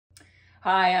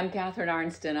Hi, I'm Catherine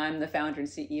Arnston. I'm the founder and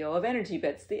CEO of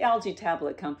ENERGYbits, the algae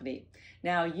tablet company.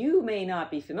 Now, you may not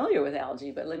be familiar with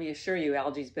algae, but let me assure you,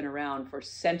 algae's been around for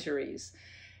centuries.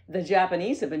 The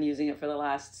Japanese have been using it for the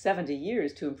last 70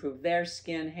 years to improve their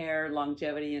skin, hair,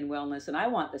 longevity, and wellness, and I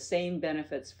want the same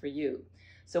benefits for you.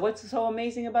 So what's so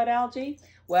amazing about algae?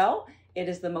 Well, it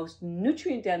is the most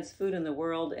nutrient-dense food in the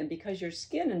world, and because your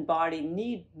skin and body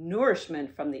need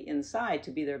nourishment from the inside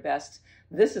to be their best,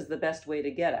 this is the best way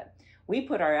to get it. We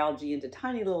put our algae into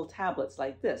tiny little tablets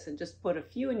like this and just put a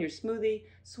few in your smoothie,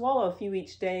 swallow a few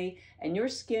each day, and your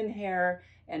skin, hair,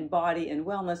 and body and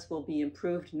wellness will be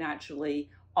improved naturally,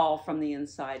 all from the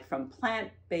inside, from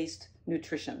plant-based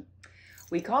nutrition.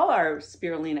 We call our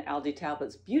spirulina algae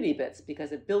tablets BEAUTYbits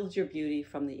because it builds your beauty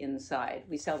from the inside.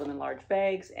 We sell them in large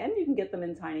bags, and you can get them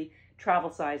in tiny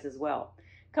travel size as well.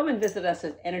 Come and visit us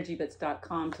at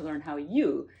ENERGYbits.com to learn how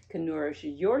you can nourish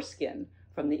your skin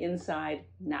from the inside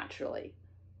naturally.